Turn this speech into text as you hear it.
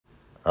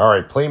All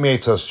right,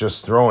 Playmates has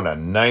just thrown a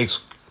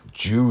nice,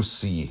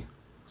 juicy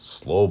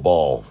slow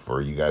ball for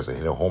you guys to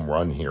hit a home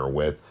run here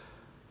with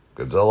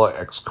Godzilla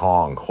X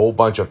Kong. Whole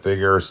bunch of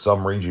figures,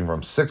 some ranging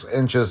from 6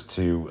 inches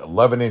to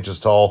 11 inches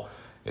tall.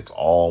 It's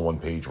all on one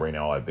page right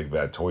now at Big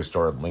Bad Toy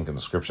Store. Link in the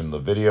description of the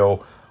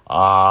video.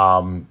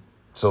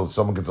 So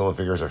some Godzilla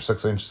figures are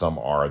 6 inch, some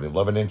are the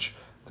 11 inch,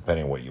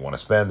 depending on what you want to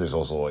spend. There's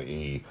also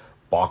a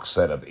box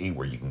set of 8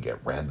 where you can get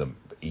random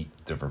 8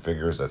 different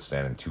figures that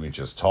stand in 2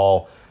 inches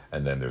tall.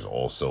 And then there's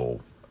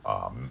also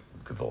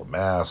Godzilla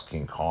mask,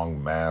 King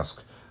Kong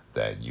mask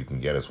that you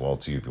can get as well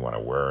too if you want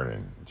to wear it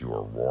and do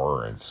a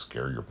roar and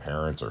scare your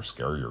parents or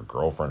scare your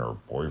girlfriend or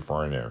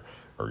boyfriend or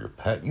your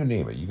pet, you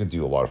name it. You can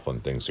do a lot of fun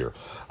things here.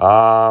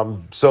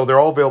 So they're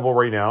all available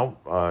right now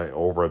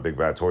over at Big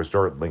Bad Toy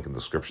Store. Link in the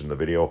description of the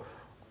video.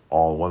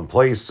 All in one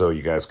place, so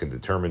you guys can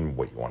determine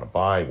what you want to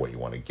buy, what you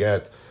want to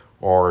get,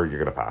 or you're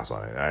gonna pass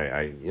on it.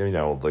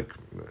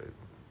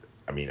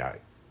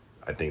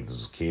 I think this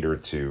is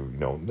catered to,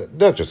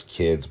 not just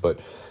kids, but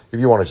if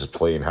you want to just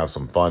play and have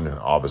some fun,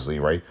 obviously,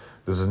 right?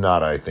 This is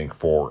not, I think,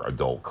 for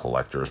adult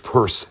collectors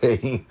per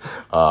se.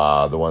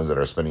 The ones that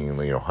are spending,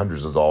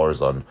 hundreds of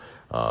dollars on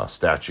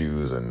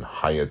statues and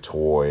Hiya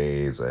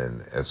toys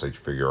and SH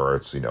Figure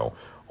Arts,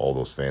 all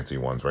those fancy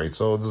ones, right?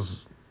 So this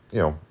is,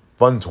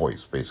 fun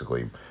toys,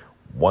 basically.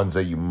 Ones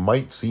that you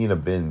might see in a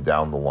bin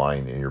down the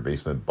line in your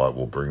basement, but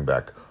will bring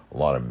back a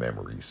lot of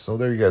memories. So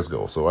there you guys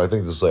go. So I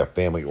think this is like a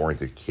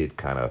family-oriented kid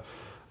kind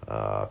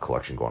of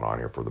collection going on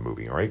here for the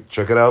movie. All right,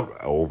 check it out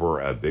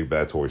over at Big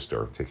Bad Toy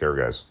Store. Take care,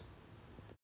 guys.